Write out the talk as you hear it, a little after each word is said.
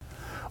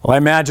Well, I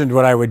imagined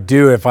what I would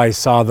do if I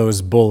saw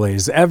those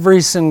bullies.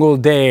 Every single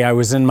day I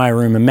was in my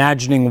room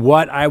imagining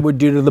what I would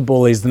do to the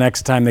bullies the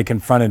next time they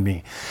confronted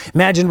me.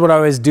 Imagined what I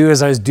always do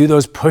as I do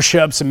those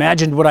push-ups.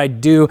 Imagined what I'd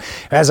do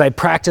as I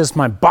practiced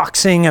my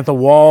boxing at the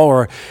wall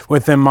or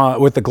with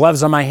the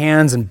gloves on my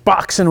hands and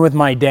boxing with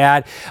my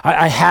dad.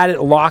 I had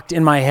it locked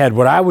in my head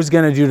what I was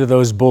going to do to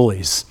those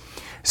bullies,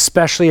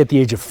 especially at the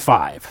age of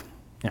 5.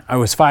 I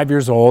was 5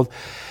 years old.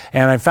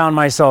 And I found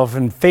myself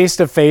in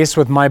face-to-face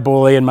with my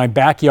bully in my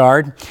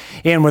backyard.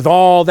 And with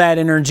all that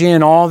energy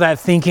and all that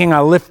thinking,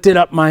 I lifted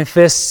up my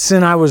fists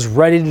and I was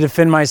ready to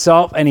defend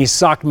myself. And he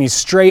socked me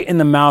straight in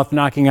the mouth,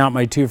 knocking out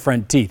my 2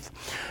 front teeth.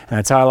 And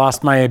that's how I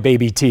lost my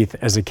baby teeth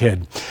as a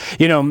kid.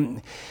 You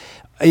know,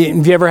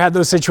 have you ever had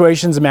those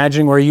situations,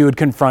 imagining where you would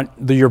confront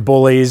your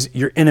bullies,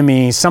 your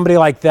enemy, somebody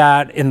like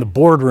that in the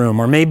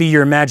boardroom, or maybe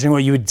you're imagining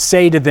what you would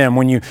say to them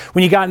when you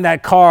got in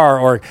that car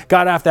or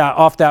got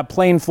off that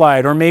plane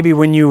flight, or maybe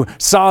when you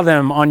saw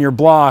them on your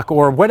block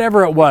or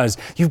whatever it was.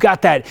 You've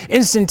got that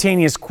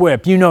instantaneous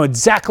quip. You know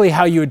exactly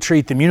how you would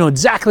treat them. You know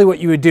exactly what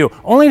you would do,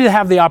 only to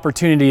have the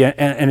opportunity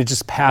and it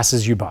just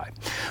passes you by.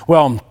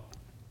 Well,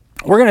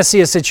 we're going to see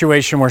a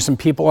situation where some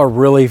people are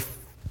really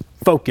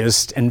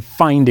focused and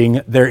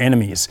finding their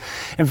enemies.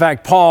 In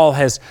fact, Paul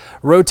has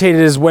rotated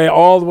his way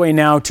all the way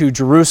now to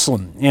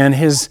Jerusalem, and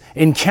his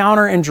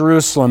encounter in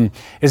Jerusalem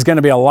is going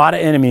to be a lot of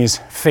enemies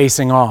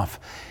facing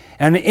off.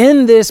 And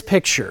in this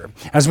picture,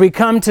 as we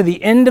come to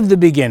the end of the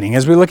beginning,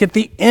 as we look at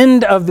the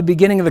end of the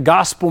beginning of the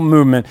gospel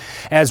movement,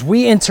 as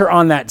we enter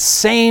on that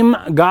same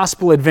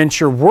gospel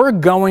adventure, we're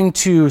going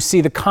to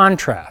see the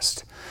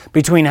contrast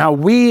between how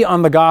we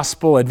on the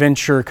gospel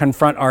adventure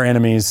confront our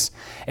enemies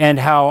and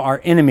how our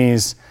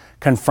enemies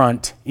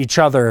confront each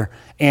other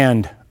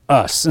and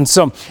us. And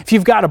so if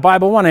you've got a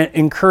Bible, I want to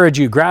encourage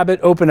you, grab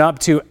it, open up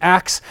to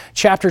Acts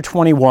chapter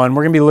 21.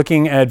 We're going to be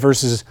looking at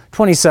verses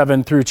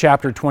 27 through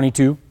chapter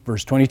 22.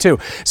 Verse 22.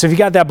 So if you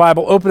got that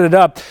Bible, open it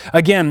up.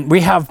 Again,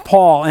 we have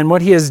Paul, and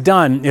what he has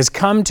done is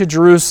come to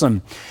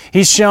Jerusalem.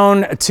 He's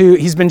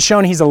been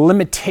shown he's a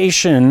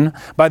limitation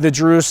by the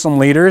Jerusalem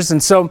leaders.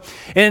 And so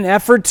in an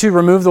effort to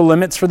remove the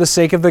limits for the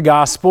sake of the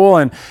gospel,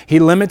 and he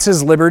limits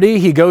his liberty,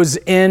 he goes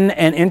in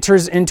and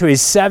enters into a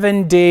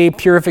 7-day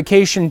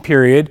purification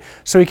period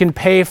so he can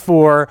pay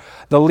for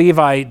the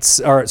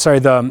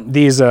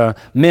these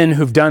men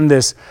who've done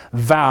this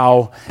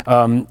vow,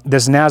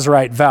 this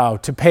Nazirite vow,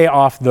 to pay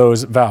off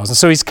those vows. And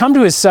so he's come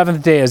to his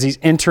 7th day as he's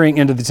entering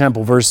into the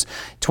temple. Verse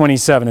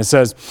 27, it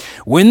says,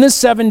 "When the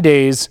 7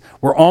 days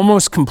were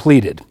almost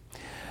completed,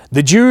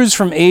 the Jews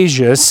from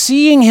Asia,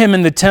 seeing him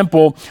in the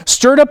temple,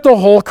 stirred up the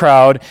whole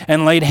crowd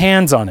and laid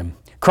hands on him,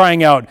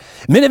 crying out,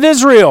 'Men of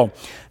Israel,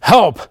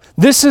 help!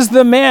 This is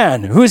the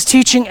man who is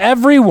teaching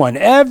everyone,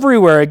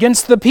 everywhere,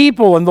 against the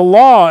people and the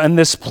law in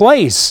this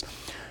place.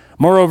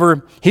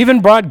 Moreover, he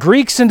even brought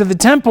Greeks into the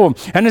temple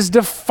and has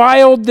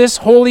defiled this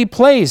holy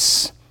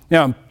place.'"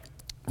 Now,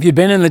 if you'd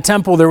been in the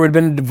temple, there would have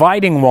been a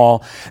dividing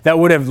wall that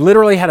would have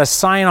literally had a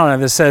sign on it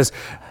that says,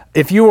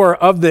 if you are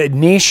of the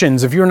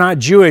nations, if you're not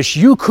Jewish,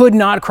 you could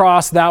not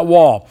cross that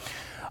wall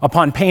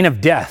upon pain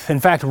of death. In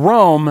fact,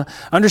 Rome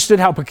understood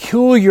how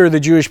peculiar the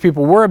Jewish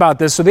people were about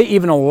this, so they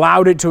even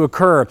allowed it to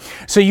occur.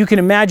 So you can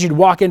imagine you'd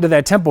walk into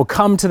that temple,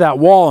 come to that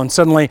wall, and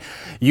suddenly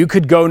you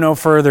could go no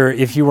further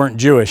if you weren't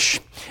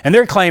Jewish. And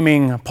they're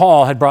claiming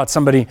Paul had brought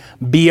somebody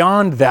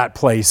beyond that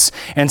place.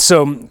 And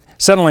so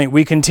suddenly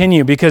we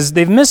continue because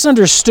they've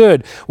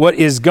misunderstood what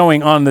is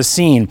going on in the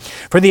scene.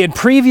 For they had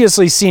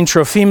previously seen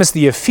Trophimus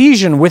the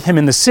Ephesian with him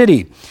in the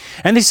city,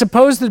 and they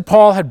supposed that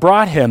Paul had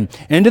brought him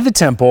into the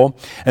temple,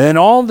 and then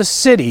all the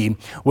city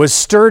was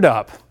stirred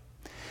up,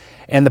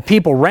 and the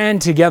people ran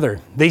together.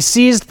 They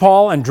seized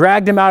Paul and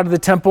dragged him out of the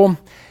temple,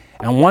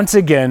 and once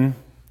again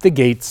the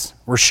gates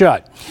were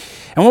shut.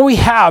 And what we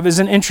have is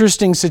an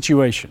interesting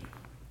situation.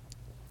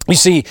 You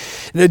see,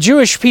 the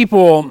Jewish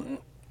people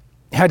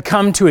had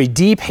come to a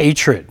deep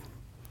hatred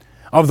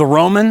of the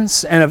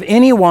Romans and of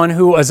anyone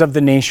who was of the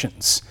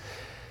nations.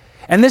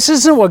 And this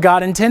isn't what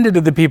God intended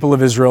of the people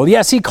of Israel.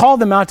 Yes, he called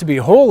them out to be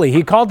holy.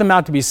 He called them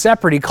out to be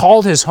separate. He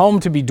called his home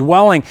to be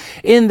dwelling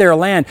in their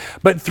land.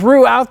 But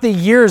throughout the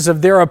years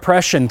of their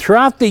oppression,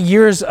 throughout the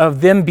years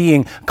of them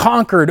being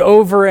conquered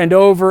over and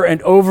over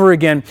and over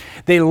again,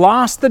 they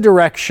lost the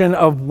direction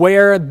of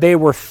where they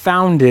were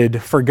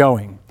founded for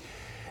going.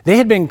 They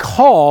had been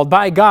called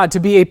by God to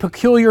be a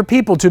peculiar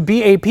people, to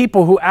be a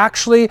people who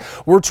actually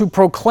were to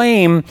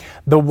proclaim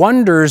the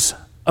wonders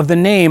of the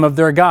name of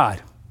their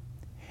God.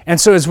 And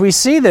so as we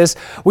see this,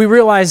 we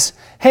realize,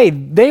 hey,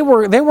 they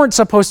weren't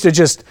supposed to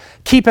just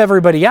keep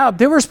everybody out.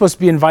 They were supposed to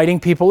be inviting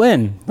people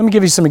in. Let me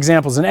give you some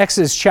examples. In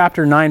Exodus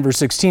chapter 9, verse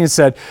 16, it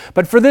said,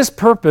 "But for this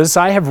purpose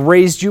I have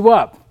raised you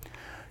up,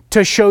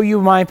 to show you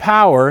my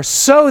power,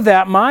 so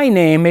that my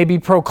name may be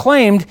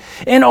proclaimed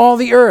in all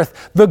the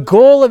earth." The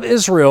goal of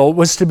Israel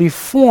was to be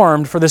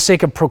formed for the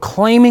sake of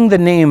proclaiming the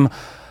name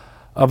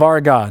of our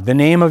God, the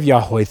name of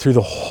Yahweh, through the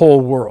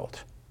whole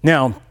world.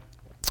 Now,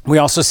 We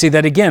also see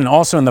that again,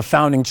 also in the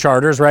founding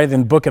charters, right?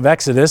 In the book of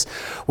Exodus,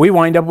 we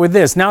wind up with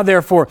this. Now,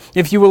 therefore,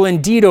 if you will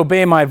indeed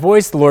obey my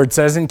voice, the Lord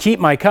says, and keep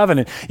my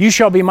covenant, you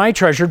shall be my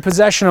treasured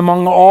possession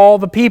among all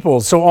the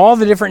peoples. So all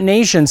the different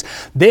nations,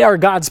 they are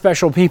God's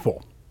special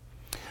people.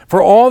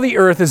 For all the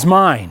earth is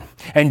mine,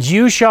 and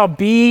you shall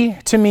be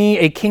to me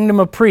a kingdom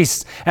of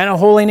priests and a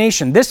holy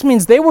nation. This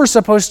means they were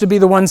supposed to be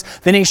the ones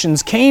the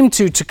nations came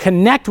to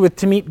connect with,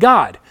 to meet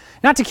God,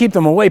 not to keep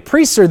them away.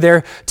 Priests are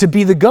there to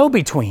be the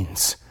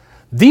go-betweens.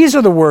 These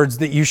are the words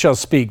that you shall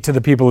speak to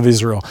the people of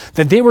Israel,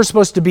 that they were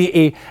supposed to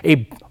be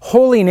a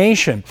holy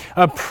nation,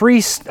 a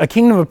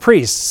kingdom of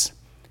priests.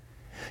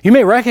 You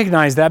may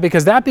recognize that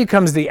because that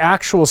becomes the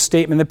actual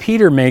statement that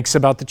Peter makes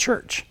about the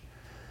church.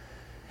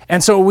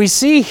 And so what we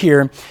see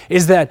here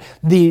is that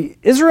the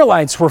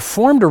Israelites were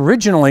formed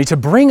originally to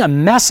bring a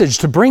message,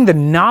 to bring the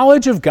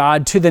knowledge of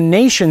God to the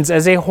nations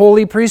as a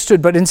holy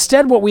priesthood. But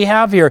instead what we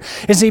have here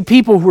is a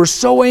people who are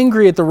so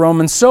angry at the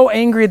Romans, so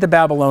angry at the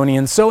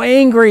Babylonians, so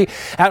angry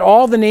at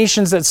all the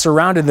nations that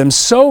surrounded them,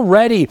 so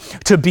ready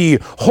to be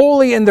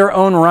holy in their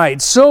own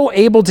right, so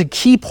able to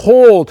keep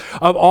hold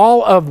of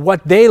all of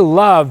what they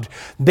loved,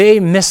 they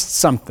missed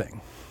something.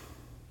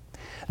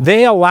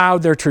 They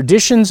allowed their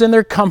traditions and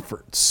their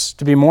comforts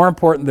to be more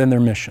important than their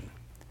mission.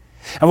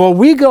 And while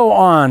we go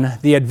on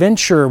the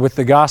adventure with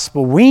the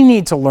gospel, we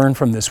need to learn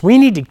from this. We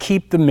need to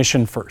keep the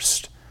mission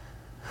first.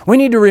 We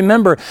need to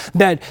remember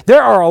that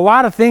there are a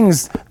lot of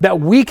things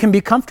that we can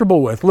be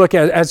comfortable with. Look,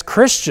 as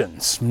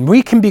Christians,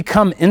 we can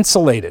become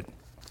insulated,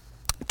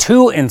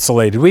 too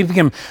insulated. We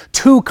become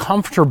too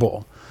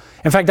comfortable.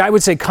 In fact, I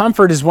would say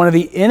comfort is one of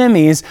the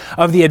enemies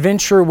of the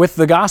adventure with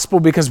the gospel,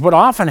 because what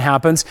often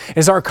happens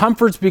is our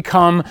comforts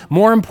become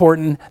more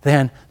important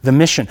than the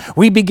mission.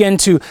 We begin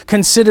to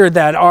consider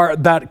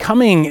that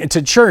coming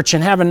to church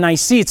and having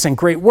nice seats and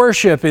great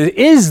worship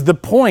is the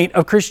point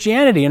of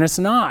Christianity, and it's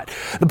not.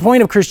 The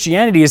point of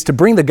Christianity is to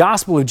bring the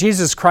gospel of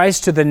Jesus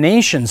Christ to the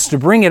nations, to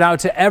bring it out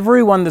to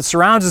everyone that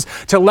surrounds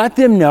us, to let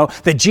them know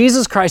that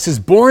Jesus Christ has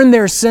borne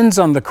their sins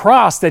on the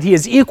cross, that He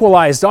has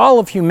equalized all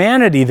of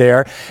humanity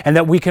there, and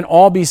that we can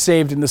all be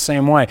saved in the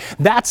same way.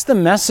 That's the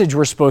message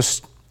we're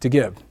supposed to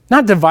give.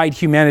 Not divide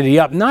humanity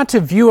up, not to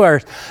view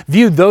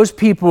those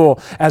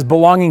people as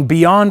belonging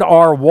beyond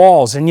our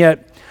walls, and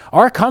yet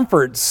our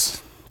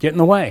comforts get in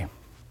the way.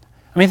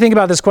 I mean, think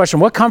about this question.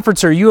 What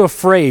comforts are you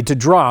afraid to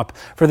drop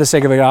for the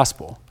sake of the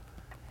gospel?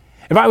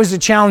 If I was to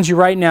challenge you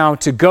right now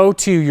to go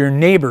to your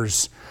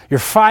neighbors, your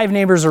 5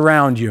 neighbors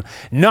around you,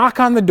 knock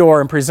on the door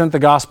and present the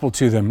gospel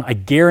to them, I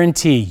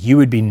guarantee you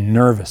would be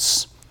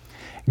nervous.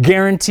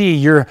 Guarantee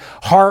your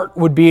heart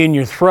would be in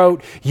your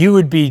throat, you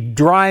would be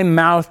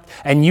dry-mouthed,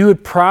 and you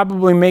would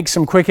probably make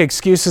some quick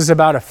excuses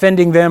about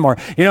offending them, or,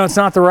 it's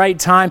not the right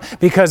time,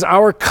 because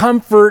our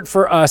comfort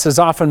for us is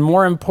often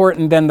more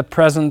important than the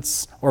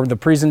presence or the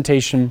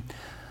presentation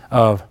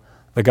of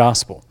the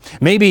gospel.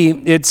 Maybe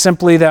it's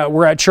simply that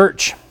we're at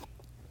church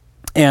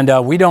and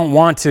we don't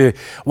want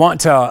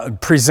to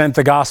present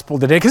the gospel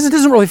today because it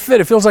doesn't really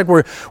fit. It feels like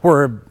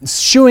we're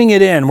shooing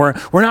it in. We're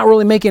not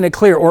really making it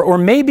clear. Or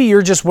maybe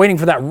you're just waiting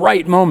for that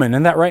right moment,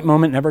 and that right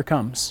moment never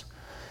comes.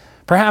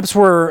 Perhaps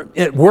we're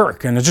at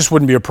work and it just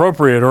wouldn't be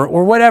appropriate,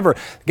 or whatever.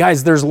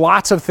 Guys, there's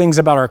lots of things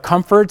about our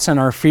comforts and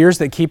our fears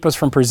that keep us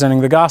from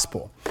presenting the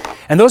gospel.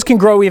 And those can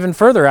grow even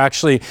further,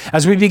 actually,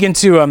 as we begin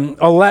to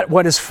let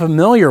what is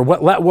familiar,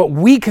 what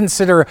we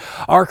consider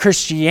our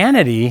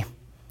Christianity,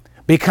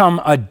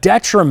 become a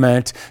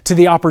detriment to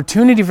the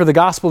opportunity for the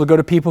gospel to go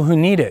to people who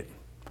need it.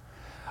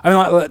 I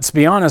mean, let's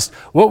be honest.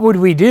 What would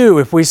we do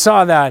if we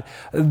saw that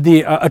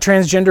a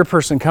transgender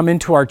person come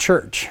into our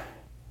church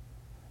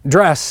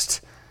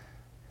dressed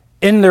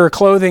in their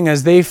clothing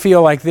as they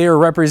feel like they are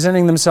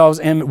representing themselves?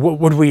 And what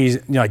would we,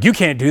 you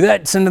can't do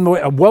that, send them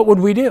away. What would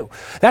we do?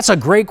 That's a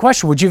great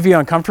question. Would you feel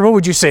uncomfortable?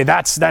 Would you say,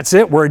 that's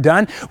it, we're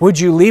done? Would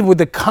you leave with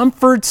the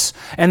comforts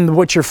and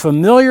what you're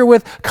familiar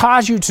with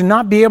cause you to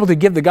not be able to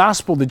give the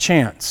gospel the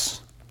chance?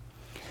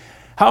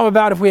 How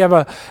about if we have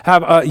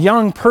a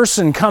young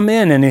person come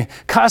in and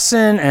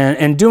cussing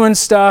and doing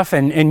stuff,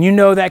 and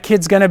that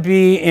kid's going to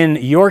be in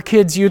your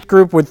kid's youth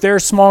group with their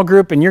small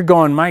group, and you're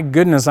going, my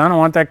goodness, I don't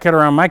want that kid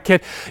around my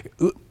kid.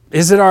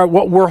 Is it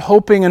what we're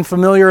hoping and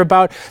familiar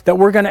about that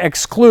we're going to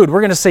exclude?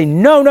 We're going to say,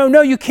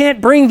 no, you can't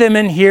bring them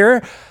in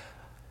here,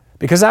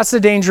 because that's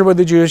the danger what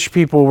the Jewish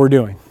people were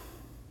doing.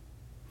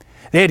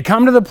 They had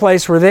come to the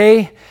place where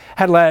they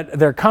had let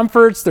their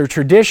comforts, their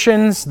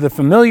traditions, the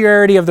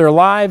familiarity of their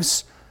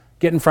lives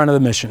get in front of the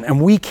mission. And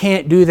we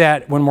can't do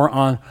that when we're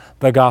on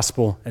the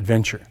gospel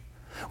adventure.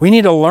 We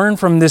need to learn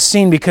from this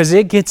scene, because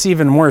it gets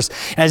even worse.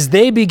 As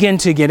they begin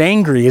to get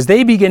angry, as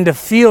they begin to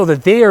feel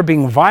that they are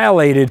being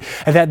violated,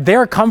 and that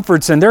their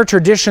comforts and their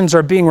traditions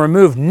are being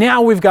removed,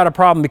 now we've got a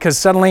problem, because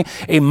suddenly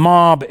a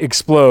mob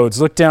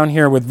explodes. Look down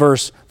here with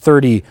verse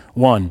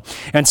 31.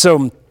 And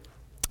so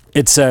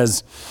it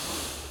says,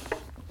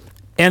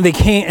 and they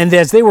came, and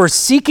as they were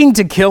seeking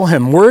to kill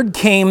him, word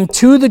came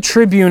to the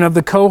tribune of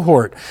the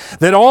cohort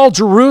that all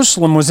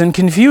Jerusalem was in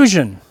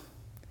confusion.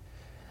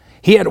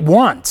 He at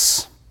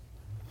once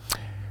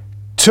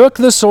took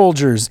the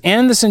soldiers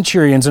and the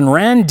centurions and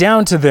ran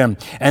down to them.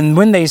 And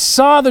when they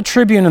saw the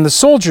tribune and the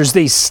soldiers,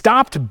 they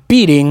stopped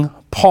beating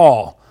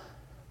Paul.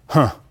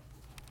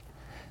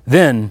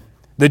 Then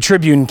the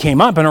tribune came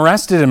up and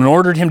arrested him and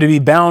ordered him to be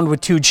bound with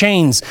 2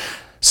 chains.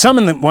 Some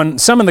in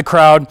the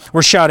crowd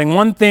were shouting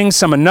one thing,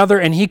 some another,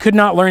 and he could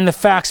not learn the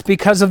facts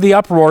because of the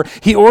uproar.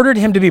 He ordered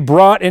him to be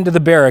brought into the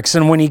barracks,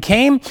 and when he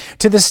came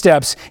to the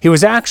steps, he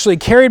was actually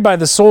carried by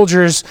the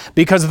soldiers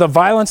because of the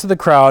violence of the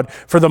crowd,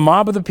 for the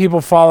mob of the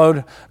people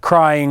followed,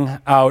 crying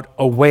out,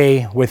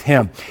 "Away with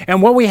him."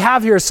 And what we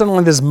have here is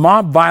suddenly this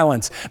mob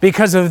violence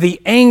because of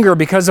the anger,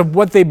 because of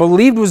what they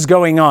believed was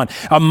going on.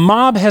 A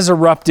mob has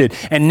erupted,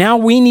 and now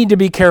we need to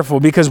be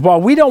careful, because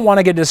while we don't want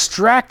to get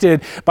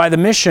distracted by the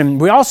mission,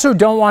 we also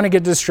don't want to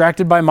get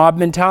distracted by mob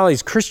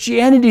mentalities.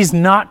 Christianity is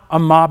not a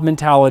mob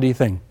mentality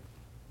thing.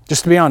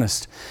 Just to be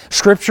honest.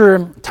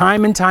 Scripture,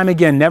 time and time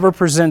again, never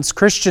presents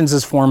Christians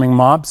as forming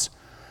mobs.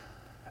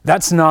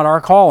 That's not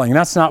our calling.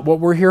 That's not what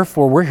we're here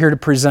for. We're here to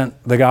present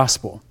the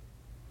gospel.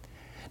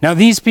 Now,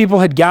 these people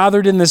had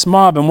gathered in this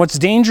mob, and what's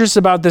dangerous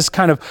about this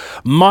kind of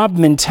mob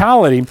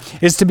mentality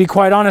is, to be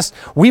quite honest,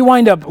 we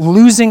wind up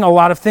losing a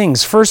lot of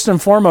things. First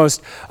and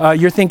foremost,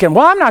 you're thinking,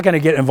 well, I'm not going to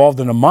get involved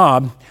in a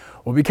mob.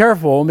 Well, be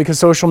careful, because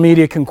social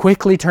media can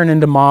quickly turn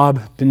into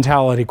mob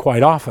mentality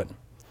quite often.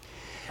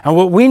 And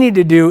what we need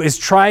to do is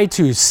try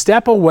to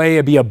step away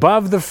and be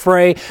above the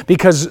fray,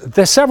 because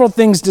several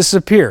things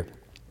disappear.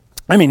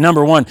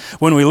 Number one,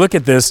 when we look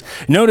at this,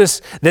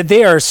 notice that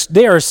they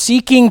are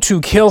seeking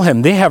to kill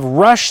him. They have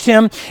rushed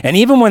him, and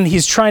even when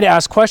he's trying to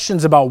ask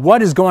questions about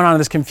what is going on in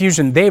this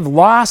confusion, they've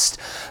lost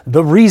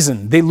the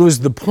reason. They lose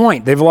the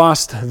point. They've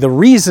lost the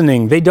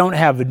reasoning. They don't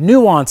have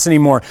nuance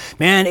anymore.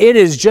 Man, it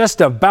is just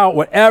about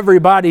what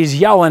everybody's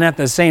yelling at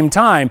the same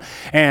time,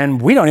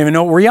 and we don't even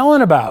know what we're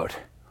yelling about.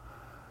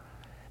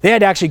 They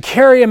had to actually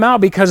carry him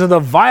out because of the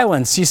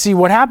violence. You see,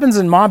 what happens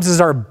in mobs is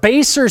our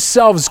baser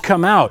selves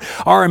come out.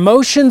 Our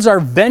emotions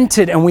are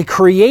vented, and we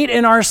create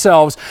in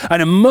ourselves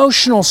an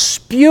emotional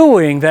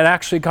spewing that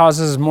actually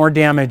causes more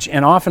damage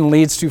and often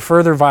leads to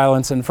further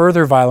violence and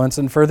further violence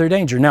and further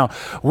danger. Now,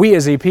 we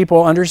as a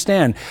people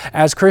understand,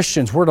 as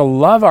Christians, we're to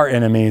love our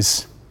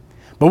enemies.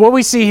 But what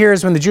we see here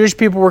is when the Jewish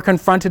people were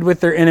confronted with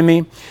their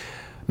enemy,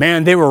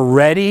 man, they were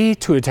ready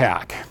to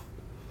attack.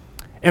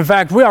 In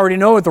fact, we already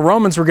know what the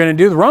Romans were going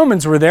to do. The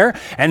Romans were there,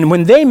 and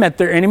when they met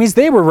their enemies,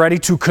 they were ready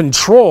to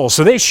control.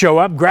 So they show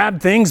up,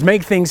 grab things,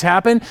 make things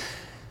happen.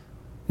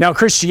 Now,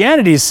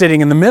 Christianity is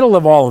sitting in the middle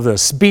of all of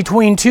this,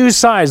 between two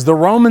sides, the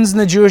Romans and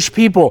the Jewish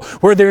people,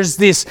 where there's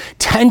this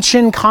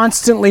tension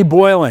constantly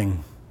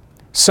boiling.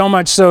 So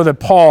much so that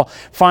Paul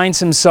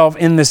finds himself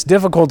in this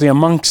difficulty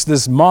amongst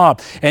this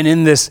mob and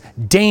in this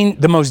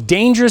the most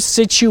dangerous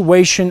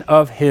situation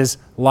of his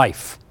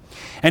life.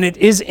 And it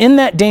is in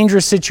that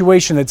dangerous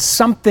situation that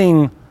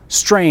something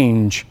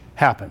strange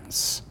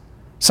happens.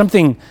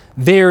 Something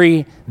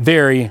very,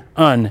 very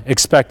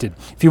unexpected.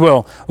 If you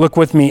will, look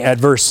with me at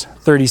verse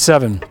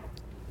 37.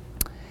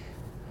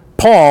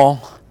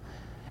 Paul,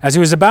 as he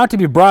was about to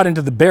be brought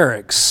into the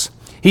barracks,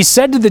 he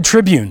said to the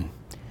tribune,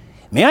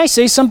 "May I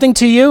say something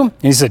to you?" And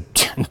he said,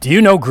 "Do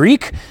you know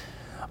Greek?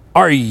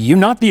 Are you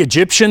not the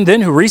Egyptian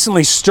then who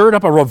recently stirred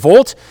up a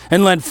revolt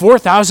and led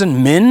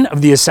 4,000 men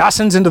of the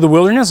assassins into the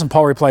wilderness?" And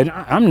Paul replied,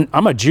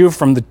 I'm a Jew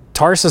from the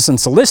Tarsus in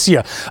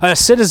Cilicia, a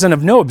citizen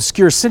of no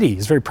obscure city.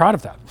 He's very proud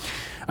of that.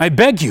 "I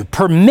beg you,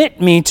 permit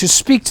me to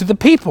speak to the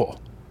people."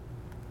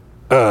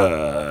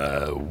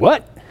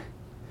 What?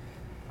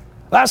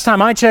 Last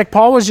time I checked,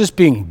 Paul was just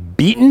being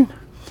beaten.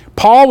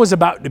 Paul was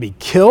about to be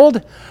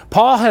killed.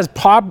 Paul has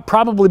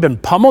probably been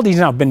pummeled. He's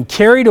now been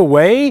carried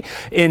away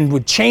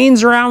with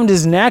chains around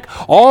his neck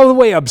all the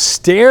way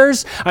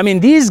upstairs.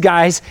 These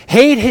guys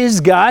hate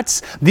his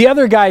guts. The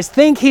other guys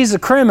think he's a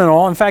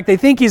criminal. In fact, they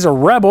think he's a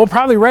rebel,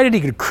 probably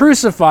ready to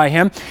crucify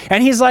him.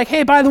 And he's like,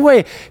 "Hey, by the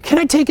way, can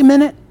I take a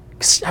minute?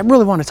 'Cause I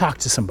really want to talk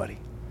to somebody."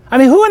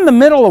 Who in the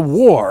middle of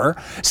war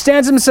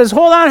stands up and says,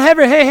 "Hold on,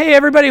 hey,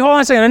 everybody, hold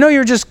on a second. I know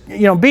you're just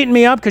beating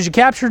me up because you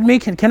captured me.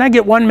 Can I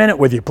get 1 minute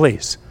with you,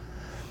 please?"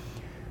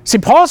 See,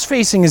 Paul's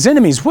facing his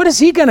enemies. What is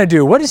he going to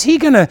do? What is he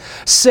going to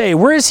say?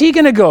 Where is he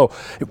going to go?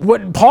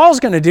 What Paul's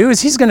going to do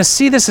is he's going to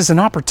see this as an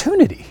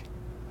opportunity.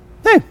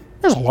 Hey,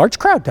 there's a large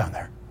crowd down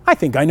there. I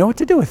think I know what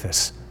to do with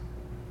this.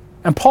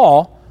 And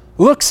Paul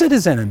looks at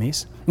his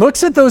enemies,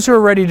 looks at those who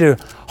are ready to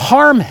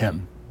harm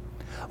him,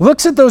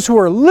 looks at those who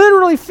are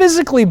literally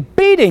physically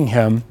beating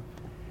him,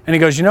 and he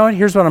goes, "You know what?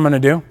 Here's what I'm going to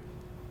do.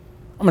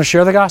 I'm going to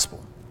share the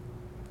gospel."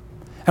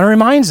 And it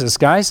reminds us,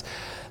 guys,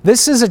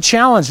 this is a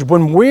challenge.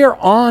 When we're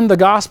on the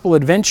gospel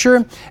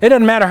adventure, it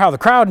doesn't matter how the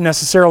crowd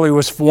necessarily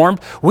was formed.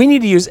 We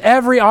need to use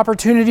every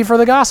opportunity for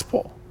the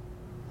gospel.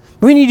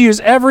 We need to use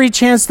every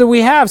chance that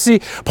we have.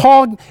 See,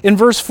 Paul, in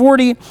verse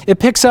 40, it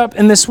picks up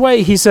in this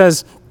way. He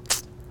says,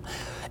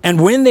 "And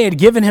when they had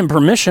given him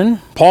permission,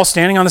 Paul,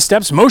 standing on the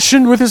steps,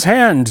 motioned with his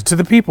hand to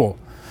the people.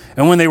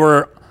 And when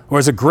there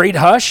was a great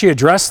hush, he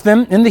addressed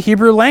them in the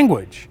Hebrew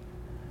language."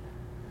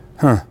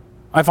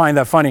 I find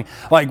that funny.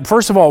 Like,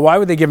 first of all, why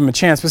would they give him a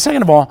chance? But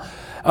second of all,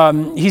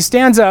 he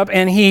stands up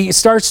and he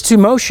starts to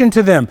motion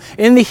to them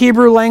in the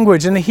Hebrew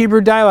language, in the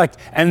Hebrew dialect,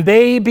 and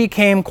they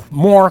became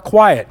more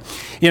quiet.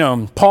 You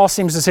know, Paul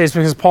seems to say it's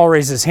because Paul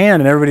raised his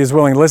hand and everybody is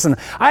willing to listen.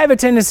 I have a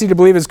tendency to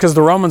believe it's because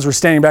the Romans were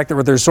standing back there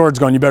with their swords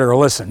going, you better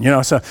listen, you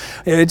know, so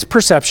it's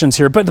perceptions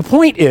here. But the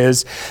point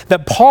is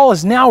that Paul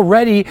is now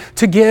ready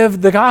to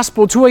give the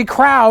gospel to a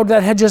crowd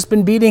that had just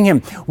been beating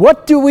him.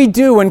 What do we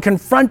do when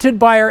confronted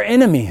by our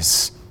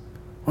enemies?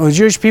 Well, the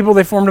Jewish people,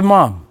 they formed a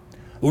mob.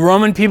 The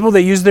Roman people,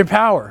 they used their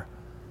power.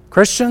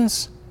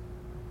 Christians,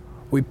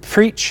 we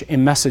preach a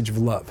message of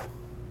love.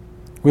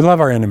 We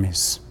love our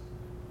enemies.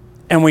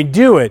 And we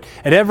do it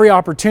at every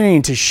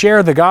opportunity to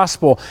share the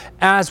gospel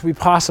as we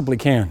possibly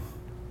can.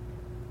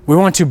 We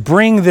want to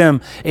bring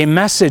them a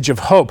message of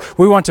hope.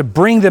 We want to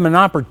bring them an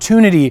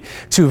opportunity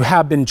to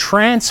have been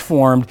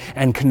transformed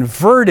and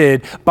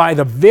converted by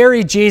the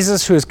very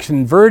Jesus who has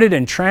converted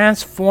and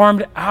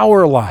transformed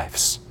our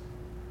lives.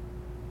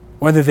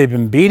 Whether they've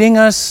been beating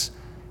us,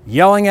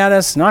 yelling at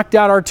us, knocked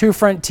out our 2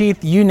 front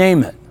teeth, you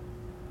name it.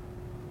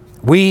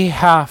 We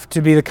have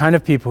to be the kind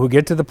of people who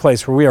get to the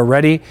place where we are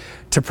ready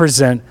to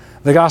present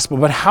the gospel.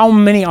 But how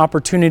many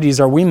opportunities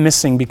are we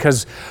missing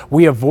because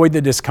we avoid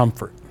the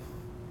discomfort?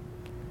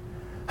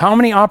 How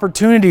many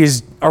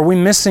opportunities are we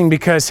missing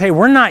because, hey,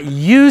 we're not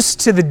used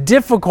to the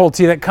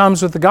difficulty that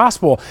comes with the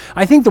gospel?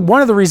 I think that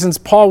one of the reasons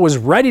Paul was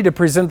ready to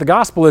present the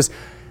gospel is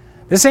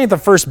this ain't the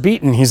first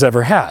beating he's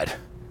ever had.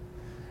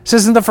 This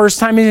isn't the first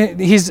time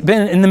he's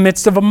been in the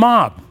midst of a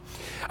mob.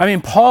 I mean,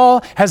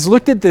 Paul has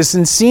looked at this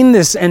and seen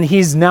this, and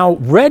he's now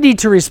ready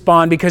to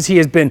respond because he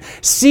has been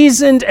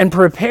seasoned and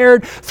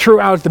prepared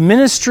throughout the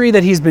ministry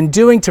that he's been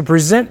doing to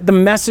present the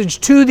message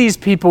to these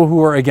people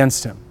who are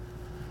against him.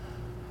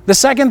 The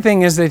second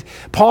thing is that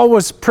Paul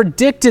was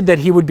predicted that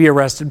he would be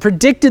arrested,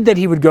 predicted that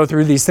he would go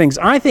through these things.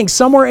 I think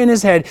somewhere in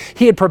his head,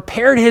 he had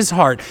prepared his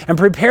heart and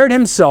prepared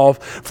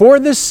himself for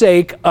the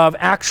sake of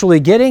actually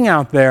getting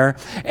out there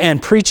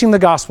and preaching the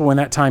gospel when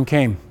that time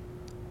came.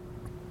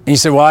 And you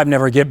say, well, I've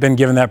never been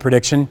given that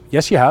prediction.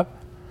 Yes, you have.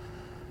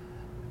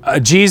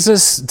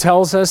 Jesus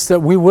tells us that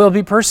we will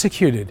be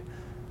persecuted.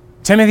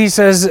 Timothy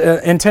says,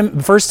 in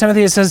 1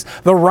 Timothy, it says,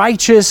 the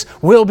righteous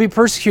will be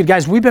persecuted.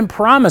 Guys, we've been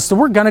promised that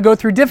we're going to go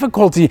through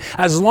difficulty.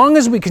 As long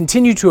as we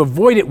continue to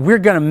avoid it, we're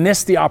going to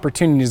miss the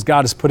opportunities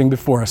God is putting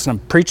before us.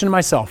 And I'm preaching to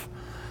myself.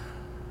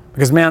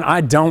 Because, man,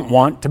 I don't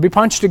want to be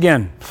punched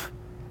again.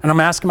 And I'm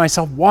asking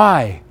myself,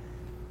 why?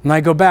 And I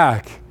go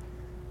back.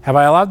 Have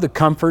I allowed the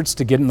comforts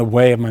to get in the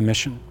way of my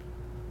mission?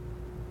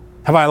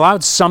 Have I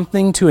allowed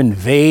something to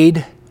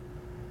invade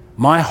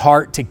my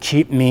heart to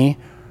keep me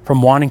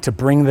from wanting to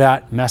bring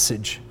that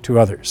message to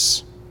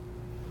others?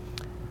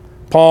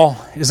 Paul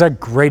is a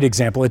great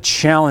example, a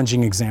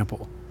challenging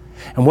example.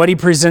 And what he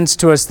presents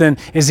to us then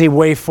is a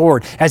way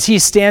forward. As he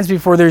stands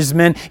before these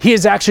men, he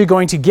is actually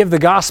going to give the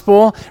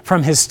gospel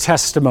from his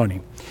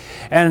testimony.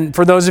 And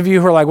for those of you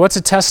who are like, what's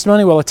a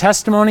testimony? Well, a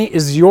testimony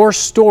is your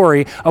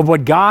story of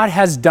what God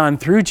has done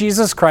through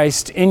Jesus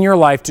Christ in your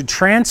life to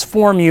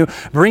transform you,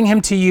 bring him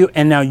to you,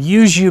 and now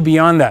use you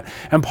beyond that.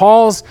 And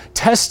Paul's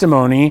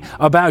testimony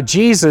about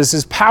Jesus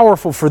is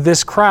powerful for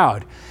this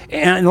crowd.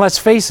 And let's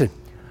face it,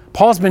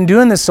 Paul's been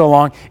doing this so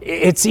long,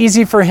 it's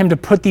easy for him to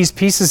put these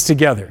pieces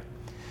together.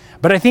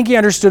 But I think he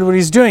understood what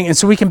he's doing. And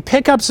so we can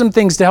pick up some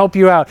things to help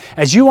you out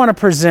as you want to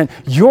present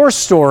your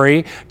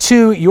story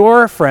to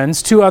your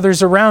friends, to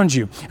others around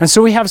you. And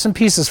so we have some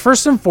pieces.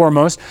 First and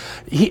foremost,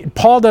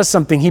 Paul does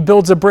something. He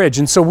builds a bridge.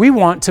 And so we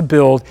want to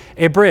build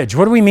a bridge.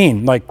 What do we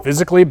mean? Like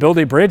physically build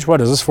a bridge? What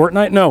is this,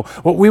 Fortnite? No.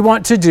 What we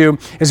want to do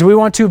is we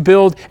want to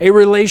build a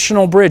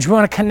relational bridge. We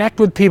want to connect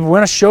with people. We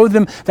want to show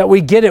them that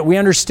we get it. We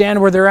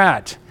understand where they're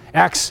at.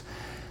 Acts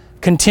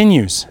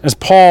continues as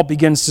Paul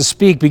begins to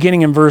speak,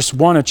 beginning in verse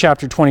 1 of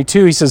chapter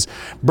 22. He says,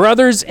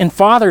 brothers and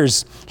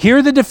fathers,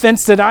 hear the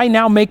defense that I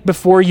now make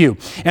before you.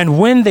 And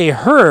when they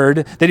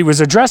heard that he was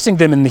addressing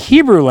them in the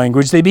Hebrew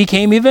language, they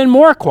became even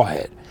more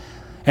quiet.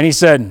 And he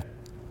said,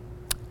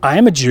 I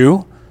am a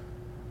Jew,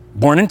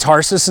 born in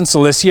Tarsus in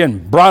Cilicia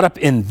and brought up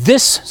in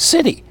this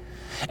city,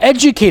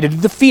 educated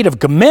at the feet of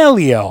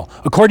Gamaliel,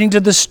 according to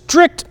the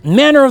strict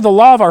manner of the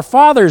law of our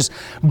fathers,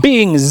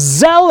 being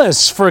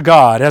zealous for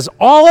God, as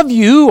all of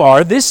you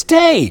are this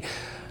day.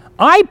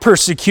 I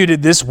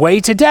persecuted this way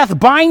to death,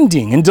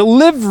 binding and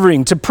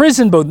delivering to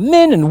prison both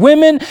men and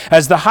women,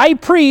 as the high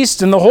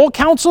priest and the whole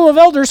council of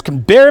elders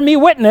can bear me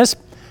witness.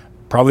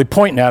 Probably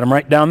pointing at him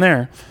right down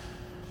there.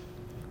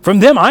 From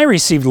them I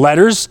received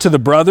letters to the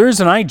brothers,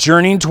 and I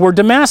journeyed toward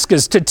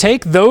Damascus to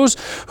take those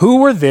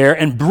who were there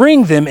and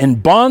bring them in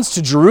bonds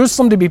to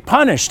Jerusalem to be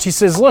punished. He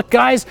says, look,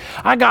 guys,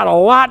 I got a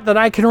lot that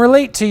I can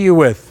relate to you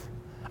with.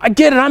 I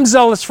get it. I'm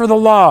zealous for the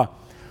law.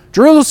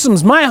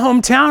 Jerusalem's my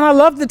hometown. I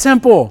love the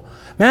temple.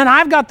 Man,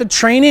 I've got the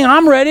training.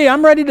 I'm ready.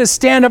 I'm ready to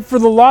stand up for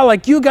the law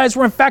like you guys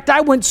were. In fact, I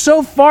went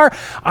so far,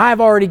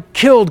 I've already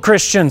killed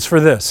Christians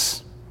for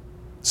this.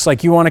 It's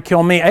like, you want to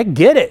kill me? I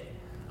get it.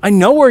 I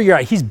know where you're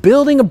at. He's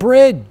building a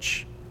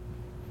bridge.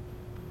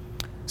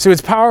 So what's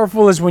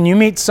powerful is when you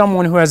meet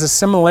someone who has a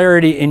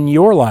similarity in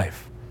your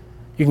life,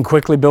 you can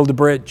quickly build a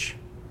bridge.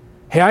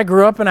 Hey, I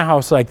grew up in a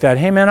house like that.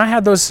 Hey, man, I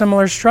had those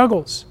similar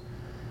struggles.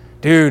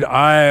 Dude,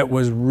 I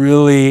was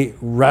really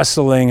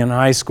wrestling in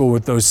high school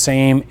with those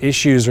same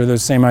issues or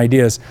those same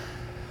ideas.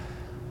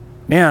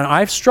 Man,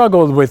 I've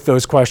struggled with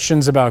those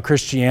questions about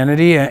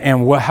Christianity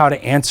and how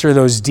to answer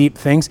those deep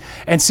things.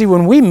 And see,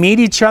 when we meet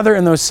each other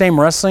in those same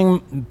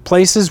wrestling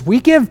places, we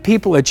give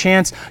people a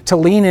chance to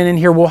lean in and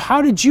hear, well,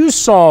 how did you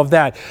solve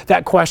that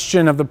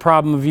question of the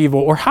problem of evil?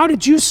 Or how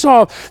did you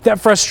solve that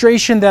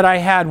frustration that I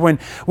had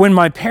when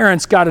my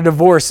parents got a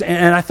divorce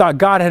and I thought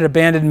God had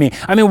abandoned me?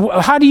 I mean,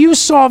 how do you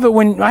solve it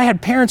when I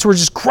had parents who were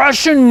just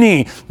crushing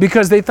me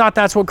because they thought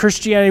that's what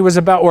Christianity was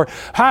about? Or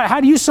how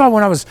do you solve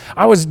when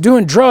I was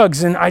doing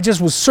drugs and I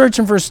just was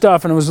searching for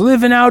stuff and I was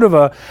living out of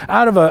a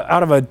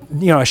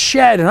a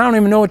shed and I don't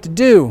even know what to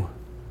do?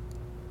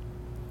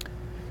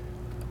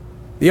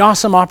 The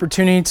awesome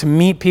opportunity to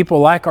meet people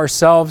like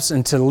ourselves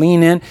and to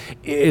lean in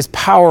is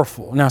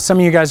powerful. Now, some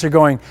of you guys are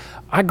going,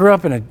 I grew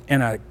up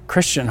in a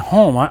Christian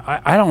home.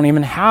 I don't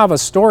even have a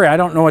story. I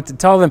don't know what to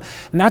tell them.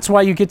 And that's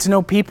why you get to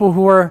know people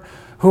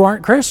who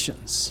aren't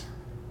Christians.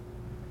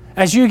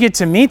 As you get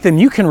to meet them,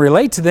 you can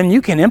relate to them,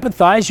 you can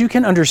empathize, you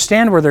can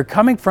understand where they're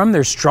coming from,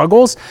 their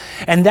struggles,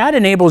 and that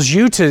enables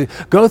you to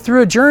go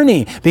through a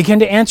journey, begin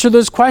to answer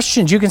those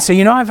questions. You can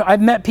say, I've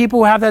met people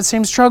who have that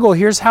same struggle.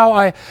 Here's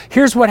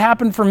what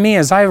happened for me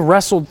as I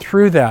wrestled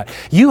through that.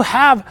 You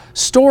have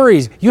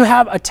stories, you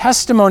have a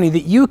testimony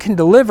that you can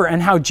deliver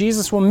and how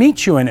Jesus will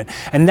meet you in it.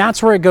 And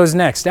that's where it goes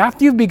next.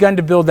 After you've begun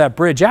to build that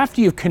bridge, after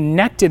you've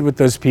connected with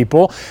those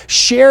people,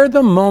 share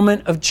the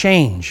moment of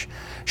change.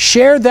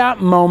 Share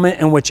that moment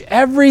in which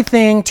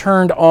everything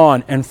turned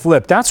on and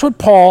flipped. That's what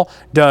Paul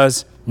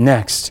does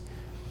next.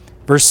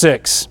 Verse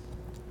 6.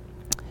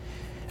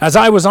 As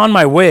I was on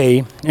my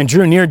way and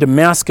drew near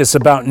Damascus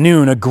about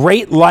noon, a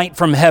great light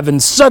from heaven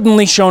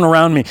suddenly shone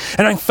around me,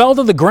 and I fell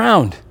to the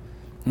ground.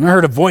 And I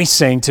heard a voice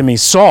saying to me,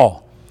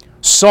 Saul,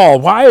 Saul,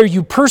 why are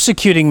you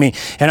persecuting me?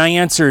 And I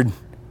answered,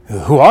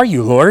 Who are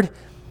you, Lord?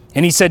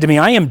 And he said to me,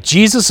 I am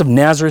Jesus of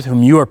Nazareth,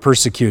 whom you are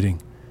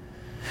persecuting.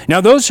 Now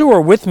those who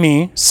were with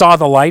me saw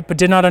the light, but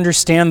did not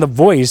understand the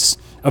voice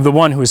of the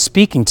one who was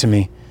speaking to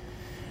me.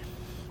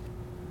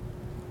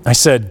 I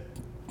said,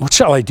 What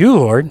shall I do,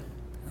 Lord?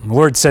 And the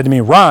Lord said to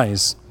me,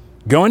 Rise,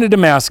 go into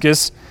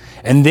Damascus,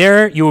 and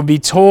there you will be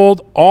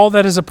told all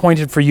that is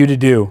appointed for you to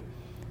do.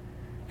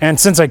 And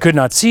since I could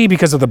not see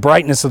because of the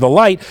brightness of the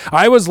light,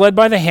 I was led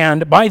by the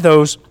hand by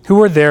those who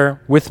were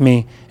there with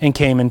me and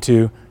came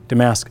into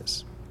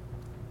Damascus.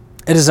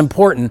 It is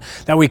important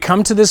that we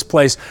come to this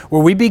place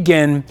where we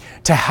begin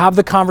to have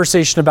the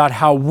conversation about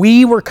how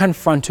we were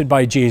confronted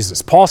by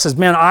Jesus. Paul says,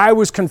 man, I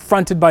was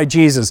confronted by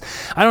Jesus.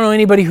 I don't know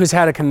anybody who's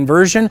had a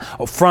conversion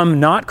from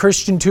not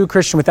Christian to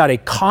Christian without a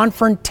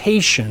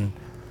confrontation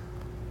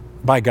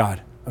by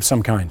God of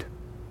some kind.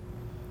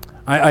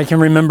 I can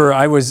remember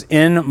I was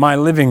in my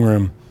living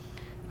room,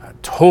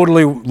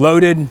 totally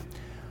loaded,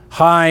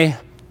 high,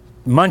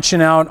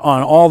 munching out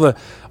on all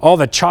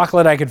the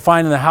chocolate I could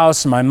find in the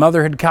house, and my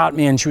mother had caught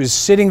me, and she was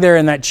sitting there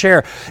in that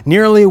chair,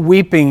 nearly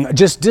weeping,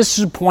 just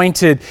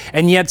disappointed,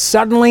 and yet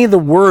suddenly the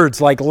words,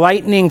 like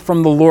lightning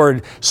from the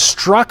Lord,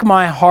 struck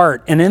my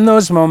heart, and in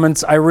those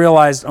moments I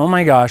realized, oh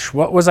my gosh,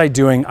 what was I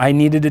doing? I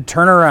needed to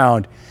turn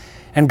around,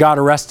 and God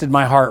arrested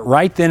my heart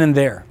right then and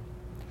there.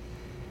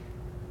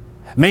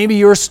 Maybe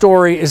your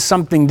story is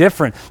something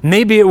different.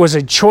 Maybe it was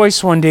a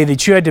choice one day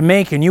that you had to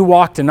make and you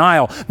walked an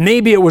aisle.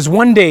 Maybe it was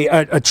one day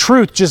a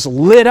truth just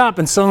lit up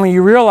and suddenly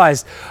you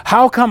realized,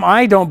 how come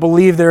I don't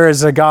believe there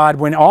is a God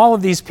when all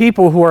of these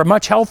people who are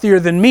much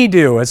healthier than me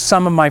do, as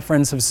some of my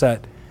friends have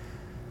said?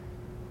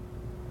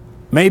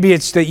 Maybe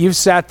it's that you've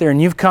sat there and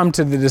you've come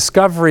to the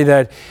discovery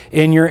that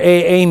in your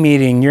AA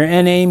meeting, your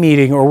NA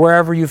meeting, or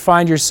wherever you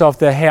find yourself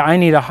that, hey, I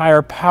need a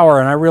higher power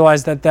and I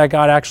realize that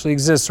God actually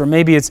exists. Or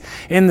maybe it's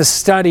in the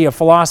study of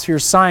philosophy or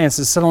science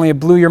that suddenly it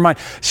blew your mind.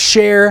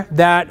 Share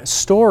that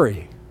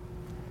story.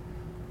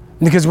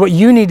 Because what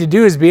you need to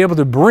do is be able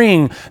to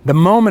bring the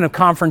moment of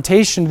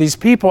confrontation to these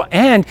people,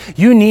 and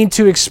you need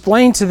to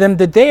explain to them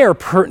that they are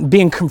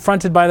being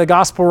confronted by the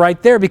gospel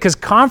right there, because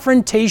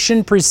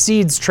confrontation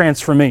precedes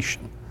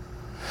transformation.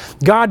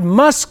 God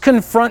must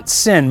confront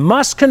sin,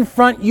 must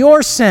confront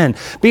your sin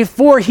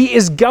before He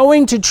is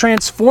going to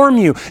transform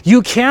you.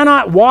 You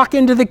cannot walk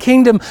into the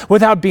kingdom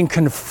without being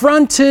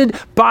confronted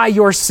by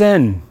your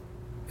sin.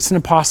 It's an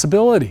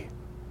impossibility.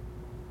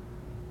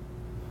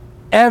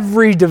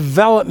 Every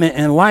development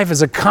in life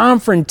is a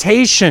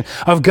confrontation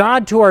of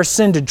God to our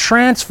sin to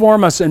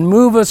transform us and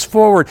move us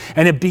forward.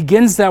 And it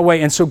begins that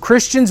way. And so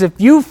Christians, if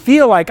you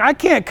feel like I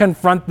can't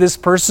confront this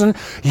person,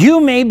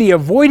 you may be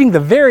avoiding the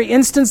very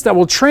instance that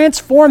will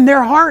transform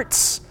their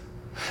hearts.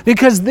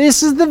 Because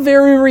this is the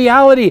very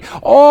reality.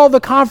 All the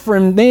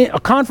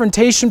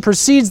confrontation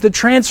precedes the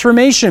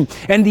transformation.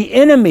 And the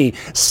enemy,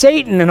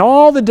 Satan, and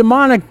all the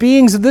demonic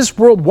beings of this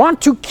world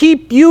want to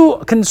keep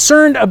you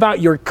concerned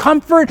about your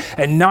comfort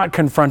and not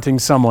confronting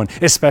someone,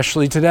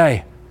 especially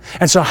today.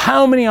 And so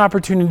how many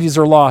opportunities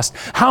are lost?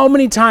 How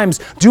many times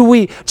do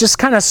we just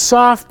kind of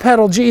soft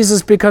pedal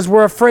Jesus because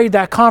we're afraid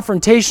that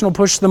confrontation will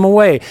push them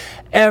away?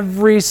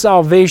 Every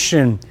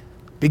salvation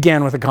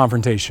began with a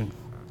confrontation.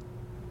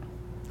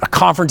 A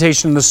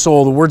confrontation in the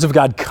soul, the words of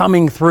God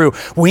coming through.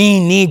 We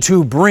need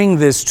to bring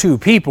this to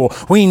people.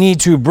 We need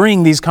to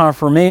bring these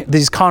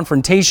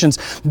confrontations.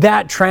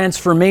 That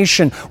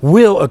transformation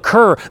will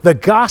occur. The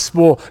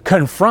gospel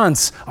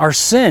confronts our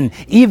sin,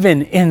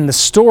 even in the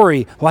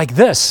story like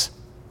this.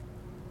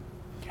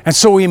 And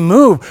so we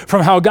move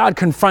from how God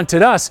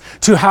confronted us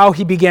to how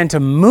he began to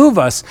move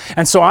us.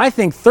 And so I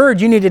think third,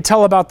 you need to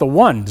tell about the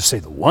one. To say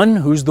the one,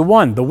 who's the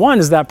one? The one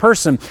is that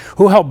person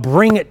who helped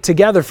bring it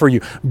together for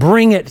you,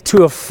 bring it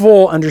to a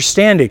full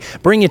understanding,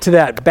 bring you to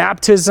that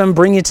baptism,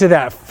 bring you to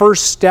that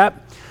first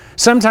step.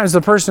 Sometimes the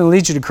person who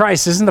leads you to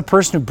Christ isn't the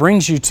person who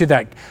brings you to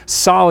that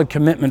solid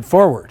commitment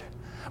forward.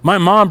 My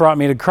mom brought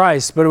me to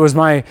Christ, but it was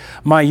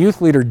my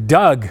youth leader,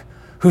 Doug,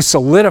 who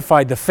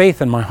solidified the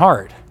faith in my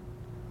heart.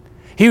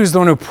 He was the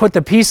one who put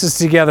the pieces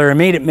together and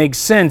made it make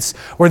sense,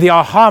 where the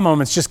aha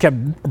moments just kept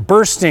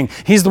bursting.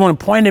 He's the one who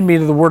pointed me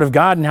to the Word of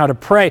God and how to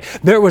pray.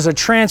 There was a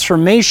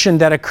transformation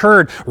that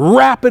occurred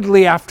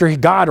rapidly after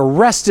God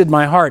arrested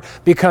my heart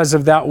because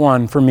of that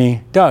one for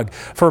me, Doug.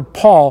 For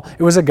Paul,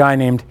 it was a guy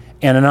named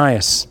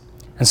Ananias.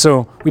 And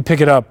so we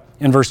pick it up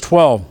in verse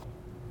 12.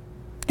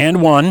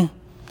 And one,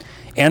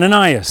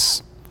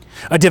 Ananias,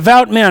 a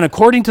devout man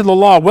according to the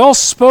law, well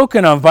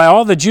spoken of by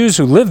all the Jews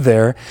who lived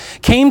there,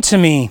 came to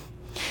me,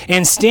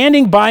 and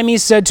standing by me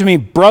said to me,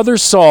 Brother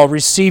Saul,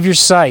 receive your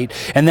sight.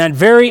 And that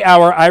very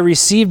hour I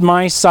received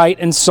my sight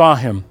and saw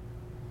him.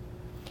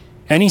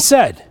 And he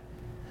said,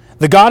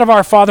 the God of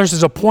our fathers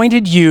has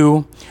appointed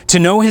you to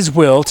know his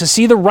will, to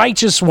see the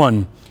righteous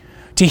one,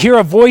 to hear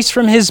a voice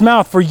from his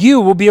mouth, for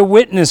you will be a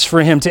witness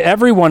for him to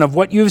everyone of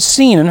what you have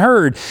seen and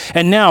heard.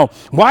 And now,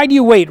 why do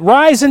you wait?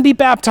 Rise and be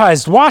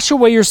baptized. Wash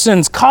away your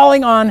sins,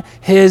 calling on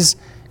his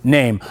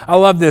name. I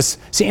love this.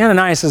 See,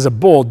 Ananias is a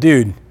bold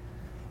dude.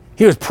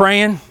 He was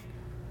praying,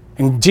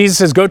 and Jesus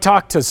says, go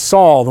talk to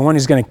Saul, the one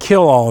who's going to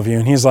kill all of you.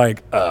 And he's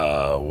like,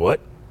 what?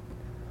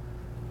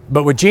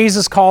 But what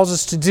Jesus calls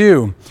us to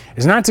do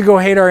is not to go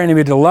hate our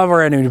enemy, to love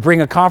our enemy, to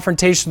bring a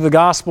confrontation to the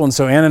gospel. And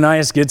so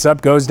Ananias gets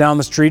up, goes down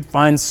the street,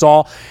 finds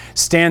Saul,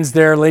 stands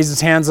there, lays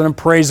his hands on him,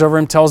 prays over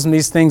him, tells him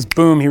these things.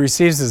 Boom, he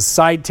receives his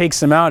sight,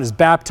 takes him out, is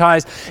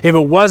baptized. If it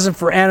wasn't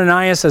for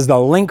Ananias as the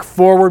link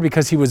forward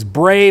because he was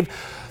brave,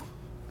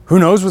 who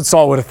knows what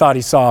Saul would have thought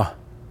he saw?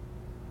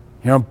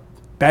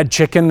 Bad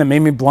chicken that made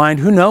me blind.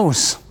 Who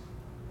knows?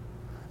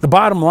 The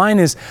bottom line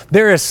is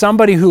there is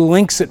somebody who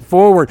links it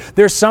forward.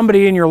 There's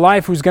somebody in your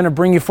life who's going to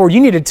bring you forward. You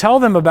need to tell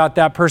them about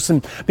that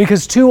person,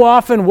 because too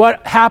often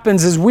what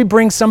happens is we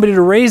bring somebody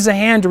to raise a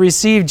hand to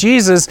receive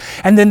Jesus,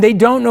 and then they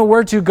don't know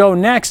where to go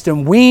next.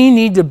 And we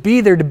need to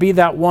be there to be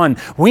that one.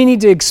 We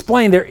need to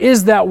explain there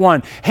is that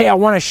one. Hey, I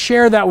want to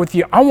share that with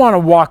you. I want to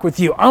walk with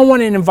you. I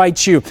want to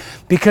invite you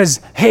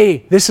because,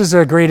 hey, this is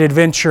a great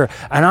adventure.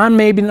 And I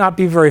may not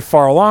be very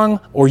far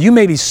along, or you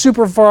may be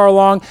super far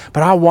along,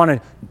 but I want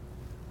to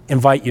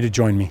invite you to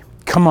join me.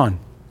 Come on,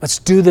 let's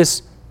do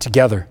this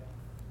together.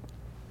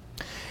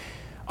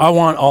 I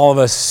want all of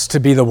us to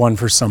be the one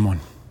for someone.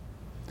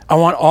 I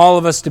want all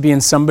of us to be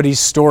in somebody's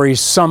story,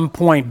 some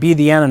point, be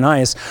the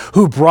Ananias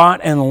who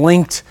brought and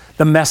linked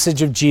the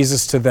message of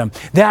Jesus to them.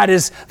 That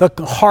is the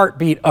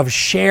heartbeat of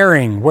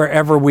sharing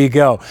wherever we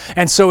go.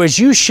 And so as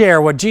you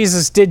share what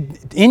Jesus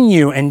did in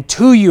you and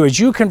to you, as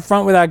you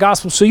confront with that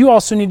gospel, so you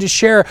also need to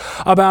share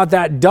about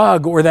that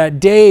Doug or that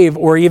Dave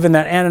or even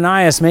that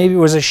Ananias. Maybe it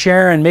was a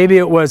Sharon, maybe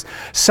it was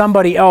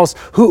somebody else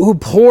who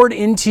poured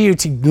into you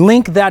to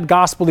link that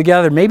gospel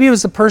together. Maybe it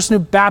was the person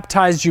who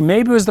baptized you.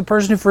 Maybe it was the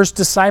person who first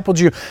discipled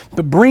you.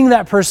 But bring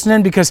that person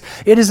in, because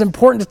it is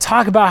important to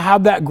talk about how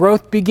that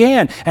growth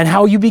began and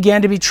how you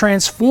began to be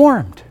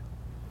transformed.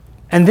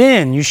 And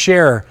then you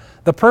share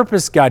the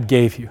purpose God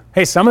gave you.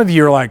 Hey, some of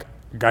you are like,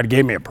 God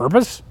gave me a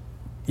purpose?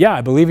 Yeah,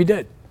 I believe he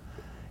did.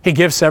 He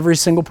gives every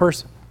single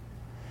person.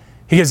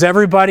 He gives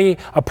everybody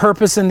a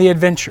purpose in the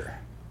adventure.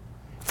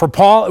 For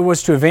Paul, it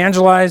was to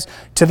evangelize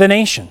to the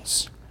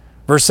nations.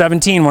 Verse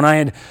 17, when I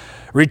had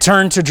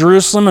returned to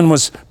Jerusalem and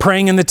was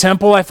praying in the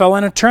temple, I fell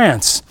in a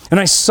trance. And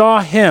I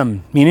saw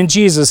him, meaning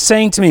Jesus,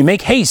 saying to me,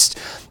 make haste,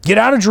 get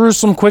out of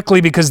Jerusalem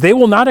quickly, because they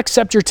will not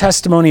accept your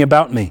testimony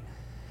about me.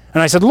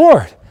 And I said,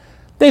 Lord,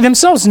 they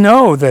themselves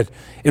know that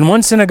in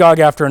one synagogue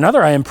after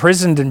another I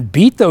imprisoned and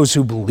beat those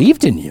who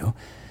believed in you.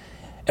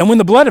 And when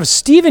the blood of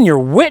Stephen, your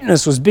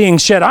witness, was being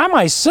shed, I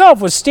myself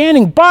was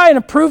standing by and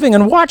approving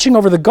and watching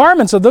over the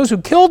garments of those who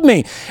killed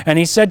me. And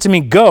he said to me,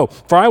 go,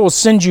 for I will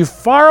send you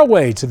far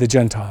away to the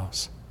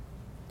Gentiles.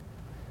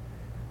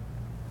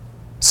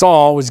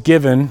 Saul was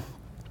given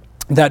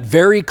that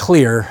very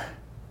clear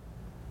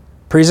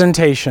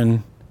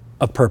presentation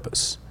of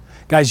purpose.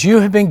 Guys, you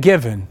have been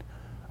given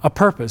a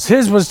purpose.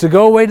 His was to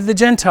go away to the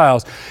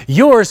Gentiles.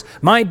 Yours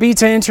might be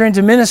to enter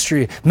into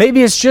ministry.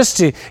 Maybe it's just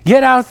to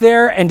get out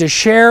there and to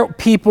share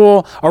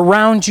people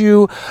around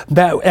you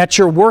that at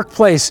your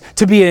workplace,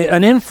 to be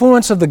an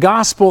influence of the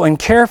gospel and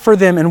care for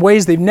them in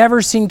ways they've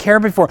never seen care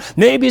before.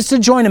 Maybe it's to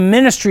join a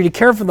ministry to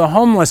care for the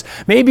homeless.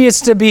 Maybe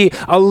it's to be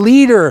a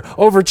leader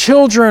over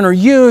children or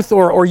youth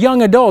or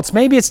young adults.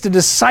 Maybe it's to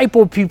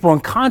disciple people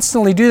and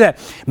constantly do that.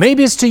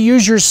 Maybe it's to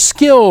use your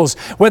skills,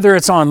 whether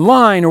it's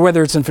online or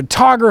whether it's in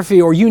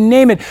photography or you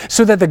name it,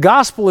 so that the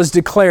gospel is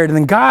declared and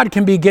then God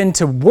can begin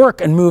to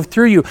work and move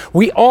through you.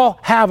 We all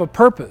have a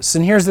purpose.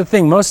 And here's the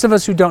thing, most of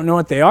us who don't know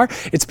what they are,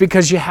 it's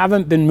because you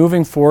haven't been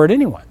moving forward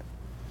anyway.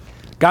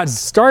 God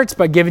starts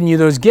by giving you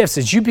those gifts.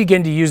 As you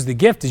begin to use the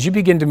gift, as you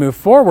begin to move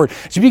forward,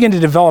 as you begin to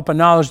develop a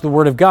knowledge of the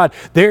Word of God,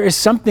 there is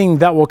something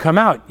that will come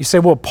out. You say,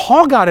 well,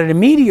 Paul got it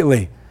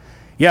immediately.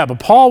 Yeah, but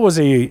Paul was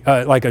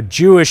like a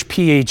Jewish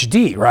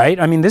PhD, right?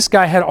 I mean, this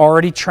guy had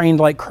already trained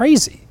like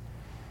crazy.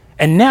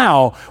 And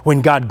now,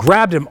 when God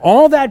grabbed him,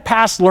 all that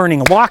past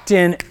learning locked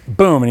in,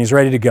 boom, and he's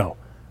ready to go.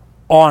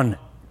 On.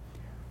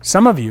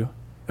 Some of you,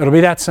 it'll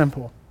be that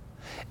simple.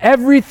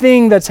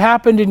 Everything that's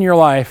happened in your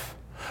life,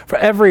 for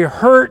every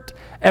hurt,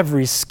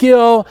 every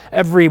skill,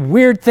 every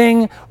weird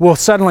thing will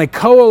suddenly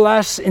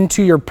coalesce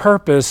into your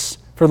purpose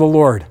for the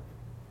Lord.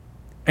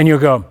 And you'll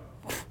go,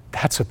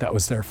 that's what that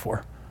was there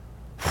for.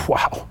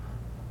 Wow.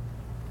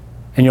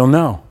 And you'll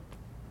know.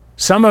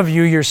 Some of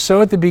you, you're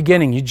so at the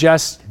beginning, you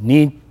just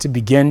need to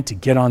begin to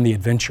get on the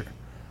adventure.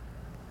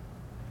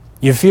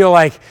 You feel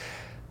like,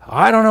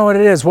 I don't know what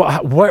it is.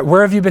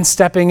 Where have you been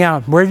stepping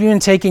out? Where have you been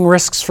taking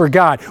risks for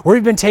God? Where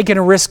have you been taking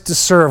a risk to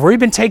serve? Where have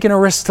you been taking a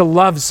risk to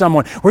love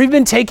someone? Where have you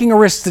been taking a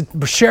risk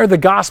to share the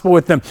gospel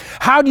with them?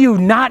 How do you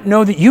not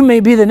know that you may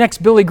be the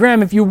next Billy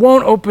Graham if you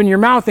won't open your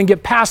mouth and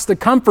get past the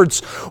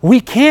comforts? We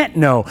can't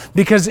know,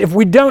 because if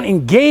we don't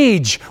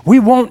engage, we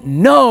won't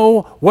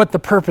know what the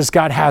purpose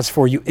God has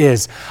for you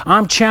is.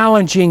 I'm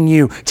challenging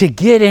you to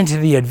get into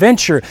the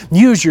adventure.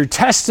 Use your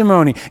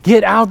testimony.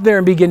 Get out there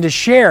and begin to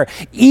share,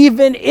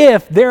 even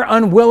if they're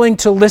unwilling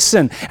to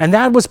listen. And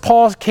that was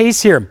Paul's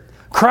case here.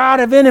 Crowd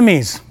of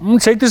enemies. I'm going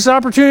to take this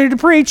opportunity to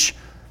preach.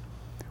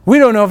 We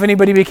don't know if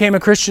anybody became a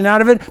Christian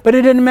out of it, but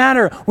it didn't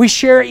matter. We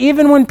share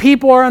even when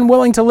people are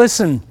unwilling to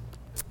listen.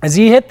 As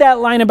he hit that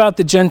line about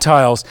the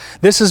Gentiles,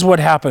 this is what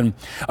happened.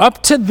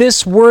 Up to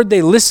this word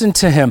they listened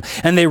to him,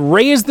 and they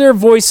raised their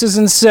voices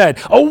and said,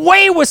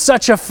 "Away with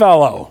such a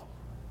fellow."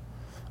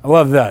 I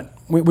love that.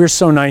 We're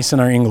so nice in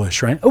our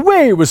English, right?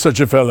 Away with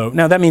such a fellow.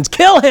 Now that means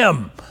kill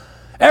him.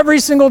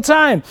 Every single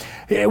time.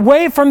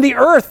 Away from the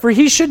earth, for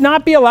he should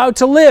not be allowed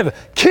to live.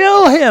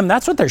 Kill him.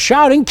 That's what they're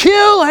shouting.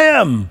 Kill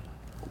him.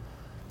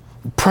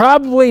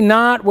 Probably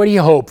not what he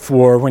hoped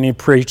for when he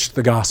preached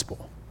the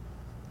gospel.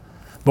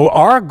 But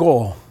our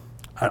goal,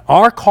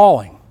 our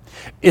calling,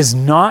 is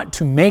not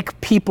to make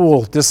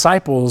people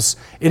disciples.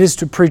 It is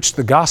to preach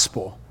the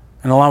gospel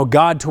and allow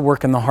God to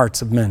work in the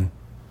hearts of men.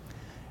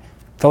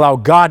 To allow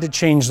God to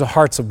change the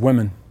hearts of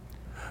women.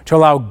 To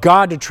allow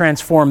God to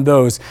transform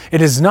those.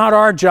 It is not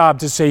our job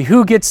to say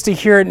who gets to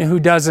hear it and who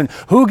doesn't,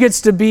 who gets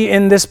to be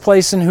in this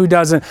place and who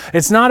doesn't.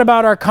 It's not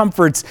about our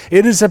comforts.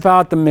 It is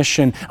about the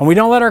mission. And we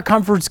don't let our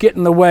comforts get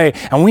in the way.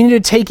 And we need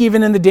to take,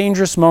 even in the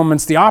dangerous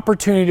moments, the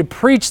opportunity to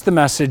preach the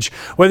message.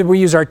 Whether we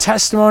use our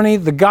testimony,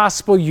 the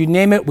gospel, you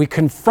name it, we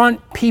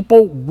confront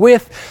people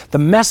with the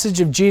message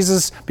of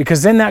Jesus,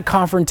 because in that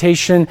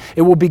confrontation,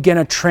 it will begin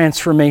a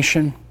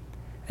transformation.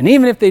 And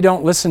even if they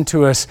don't listen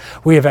to us,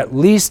 we have at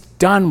least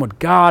done what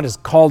God has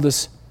called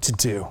us to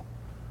do.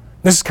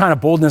 This is the kind of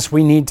boldness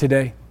we need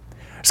today.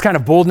 It's kind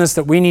of boldness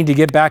that we need to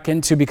get back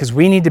into, because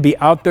we need to be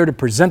out there to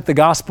present the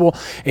gospel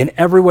in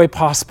every way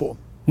possible.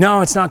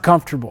 No, it's not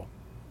comfortable.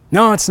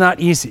 No, it's not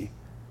easy.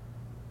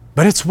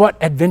 But it's what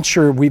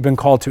adventure we've been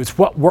called to. It's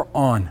what we're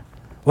on.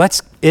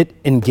 Let's get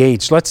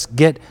engaged. Let's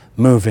get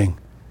moving.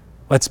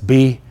 Let's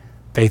be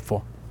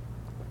faithful.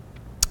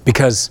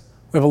 Because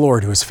we have a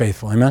Lord who is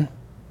faithful. Amen?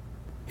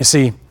 You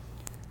see,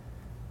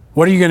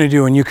 what are you going to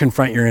do when you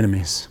confront your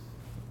enemies?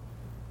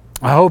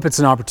 I hope it's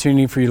an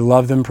opportunity for you to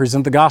love them,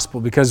 present the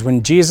gospel, because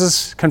when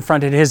Jesus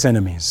confronted his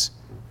enemies,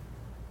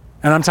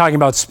 and I'm talking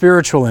about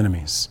spiritual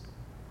enemies,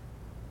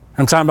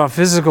 I'm talking about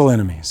physical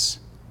enemies,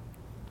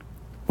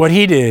 what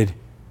he did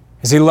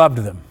is he loved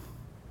them.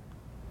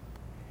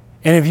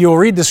 And if you'll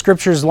read the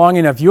scriptures long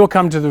enough, you'll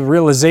come to the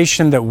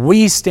realization that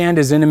we stand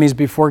as enemies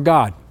before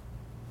God.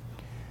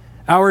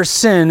 Our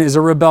sin is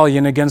a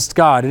rebellion against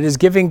God. It is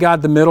giving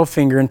God the middle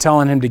finger and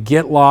telling him to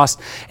get lost.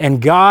 And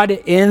God,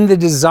 in the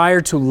desire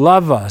to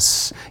love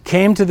us,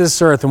 came to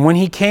this earth. And when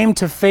he came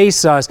to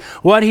face us,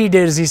 what he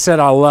did is he said,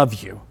 I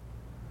love you.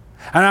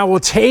 And I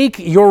will take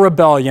your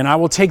rebellion. I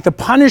will take the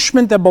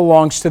punishment that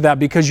belongs to that,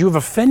 because you've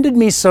offended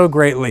me so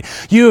greatly.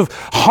 You've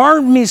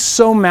harmed me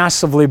so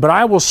massively, but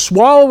I will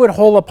swallow it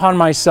whole upon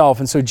myself.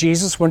 And so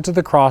Jesus went to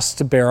the cross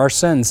to bear our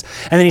sins.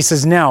 And then he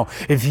says, now,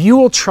 if you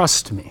will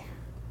trust me,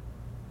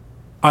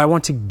 I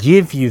want to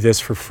give you this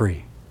for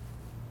free.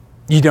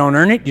 You don't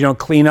earn it. You don't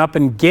clean up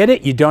and get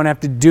it. You don't have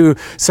to do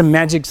some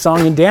magic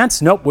song and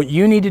dance. Nope. What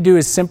you need to do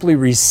is simply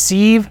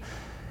receive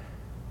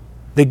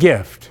the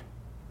gift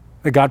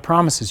that God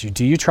promises you.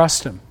 Do you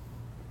trust Him?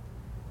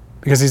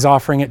 Because He's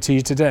offering it to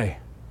you today.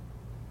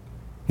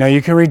 Now you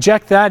can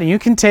reject that, and you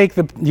can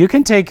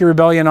take your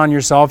rebellion on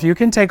yourself. You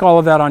can take all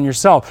of that on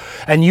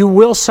yourself, and you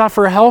will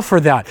suffer hell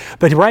for that.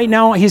 But right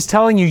now He's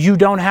telling you, you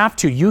don't have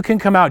to. You can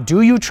come out.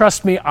 Do you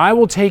trust me? I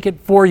will take it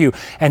for you.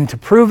 And to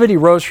prove it, He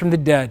rose from the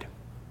dead.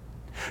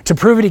 To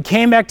prove it, He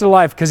came back to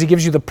life because He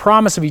gives you the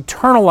promise of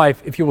eternal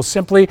life if you will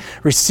simply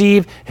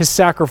receive His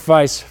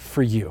sacrifice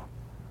for you.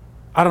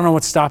 I don't know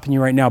what's stopping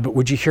you right now, but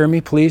would you hear me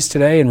please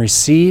today and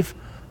receive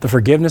the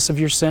forgiveness of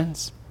your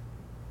sins,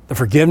 the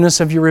forgiveness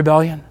of your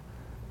rebellion?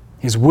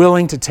 He's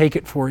willing to take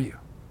it for you.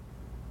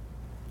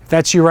 If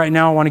that's you right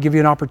now, I want to give you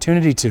an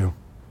opportunity to.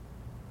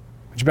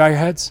 Would you bow your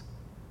heads?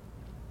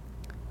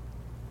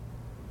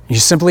 You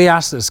simply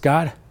ask this: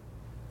 God,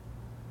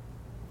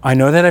 I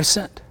know that I've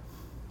sinned.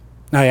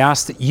 I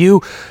ask that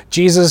you,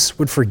 Jesus,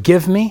 would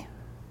forgive me.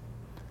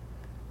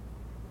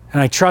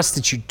 And I trust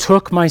that you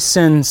took my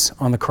sins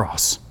on the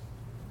cross.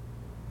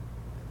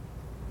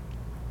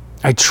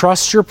 I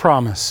trust your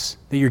promise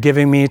that you're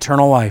giving me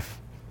eternal life.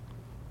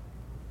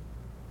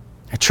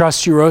 I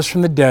trust you rose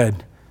from the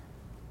dead.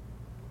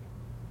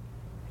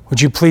 Would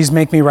you please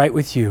make me right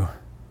with you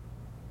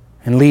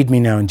and lead me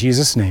now in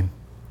Jesus' name?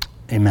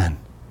 Amen.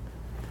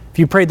 If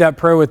you prayed that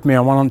prayer with me, I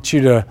want you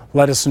to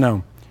let us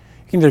know.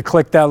 You can either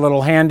click that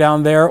little hand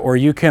down there, or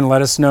you can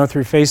let us know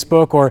through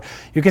Facebook, or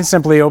you can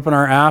simply open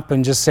our app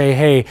and just say,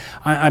 hey,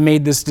 I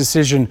made this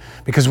decision,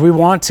 because we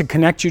want to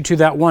connect you to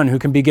that one who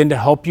can begin to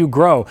help you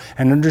grow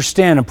and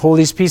understand and pull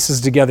these pieces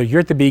together.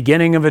 You're at the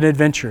beginning of an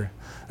adventure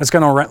that's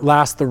going to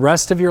last the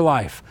rest of your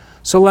life.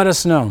 So let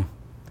us know.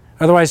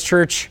 Otherwise,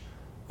 church,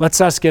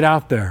 let's us get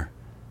out there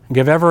and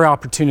give every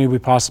opportunity we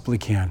possibly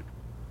can.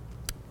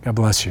 God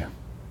bless you.